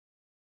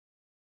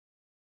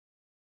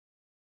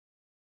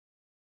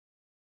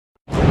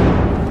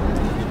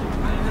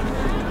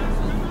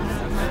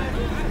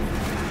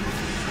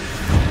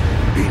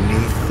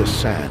the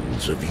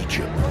sands of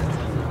Egypt.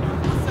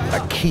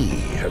 A key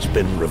has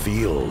been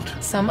revealed.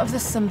 Some of the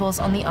symbols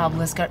on the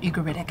obelisk are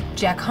Ugaritic.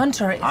 Jack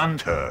Hunter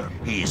Hunter,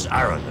 he's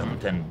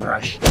arrogant and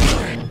brash.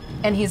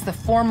 and he's the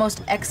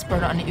foremost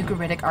expert on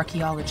Ugaritic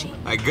archaeology.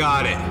 I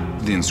got it.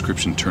 The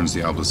inscription turns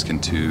the obelisk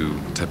into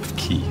a type of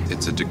key.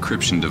 It's a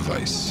decryption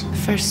device.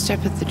 First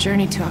step of the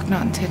journey to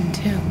Akhenaten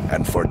tomb.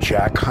 And for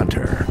Jack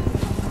Hunter,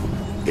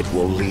 it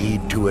will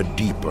lead to a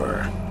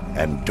deeper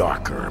and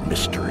darker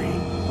mystery.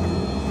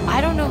 I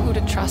don't know who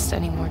to trust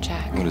anymore,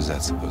 Jack. What is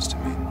that supposed to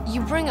mean?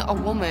 You bring a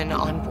woman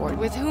on board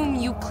with whom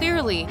you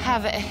clearly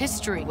have a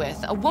history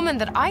with. A woman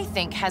that I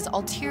think has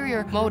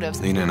ulterior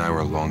motives. Lena and I were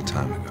a long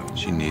time ago.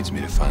 She needs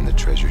me to find the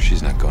treasure.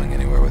 She's not going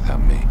anywhere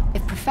without me.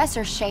 If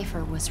Professor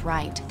Schaefer was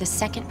right, the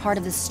second part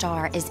of the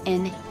star is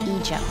in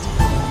Egypt.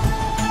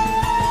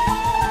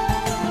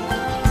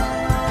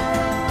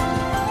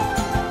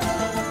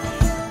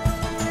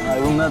 I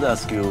will not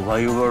ask you why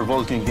you were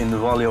walking in the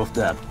Valley of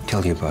Death.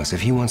 Tell your boss,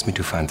 if he wants me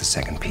to find the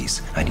second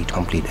piece, I need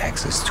complete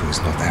access to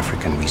his North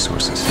African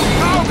resources.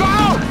 Go,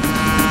 go!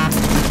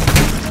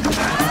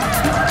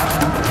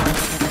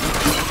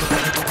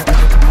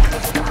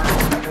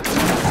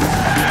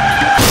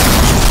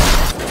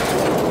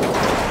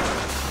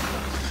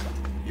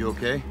 You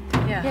okay?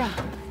 Yeah.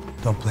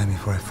 Don't blame me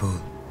for a fool.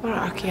 We're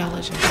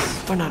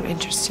archaeologists. We're not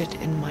interested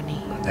in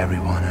money.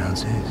 Everyone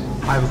else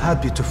is. I will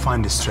help you to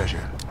find this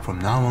treasure. From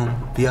now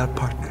on, we are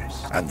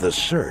partners. And the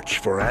search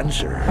for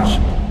answers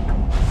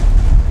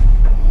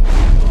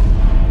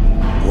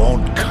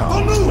won't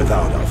come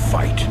without a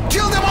fight.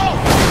 Kill them all!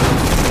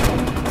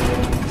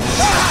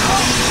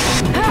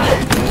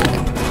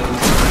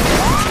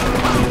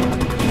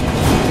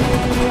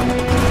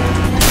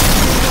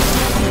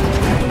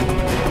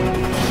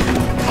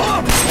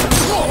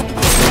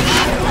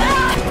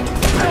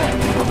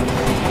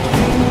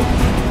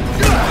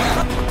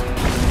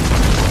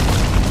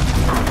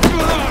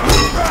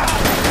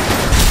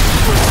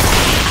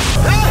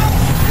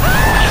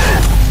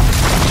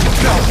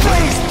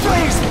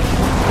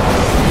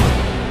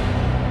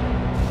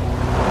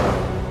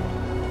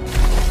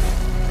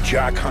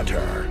 Jack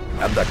Hunter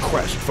and the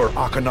quest for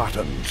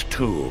Akhenaten's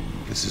tomb.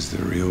 This is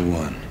the real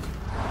one.